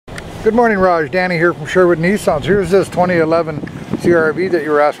Good morning, Raj. Danny here from Sherwood Nissan. So here's this 2011 CR-V that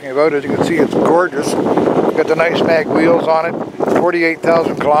you were asking about. As you can see, it's gorgeous. Got the nice mag wheels on it,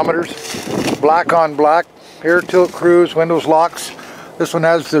 48,000 kilometers, black on black, air tilt cruise, windows locks. This one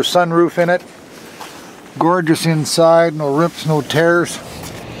has the sunroof in it. Gorgeous inside, no rips, no tears.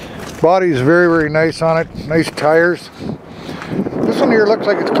 Body is very, very nice on it. Nice tires. This one here looks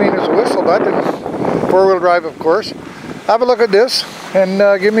like it's clean as a whistle, but four-wheel drive, of course. Have a look at this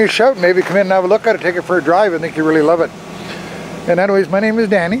and give me a shout. Maybe come in and have a look at it, take it for a drive. I think you really love it. And anyways, my name is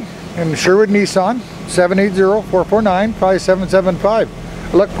Danny in Sherwood Nissan, 780-449-5775.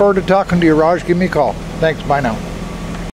 I look forward to talking to you, Raj. Give me a call. Thanks. Bye now.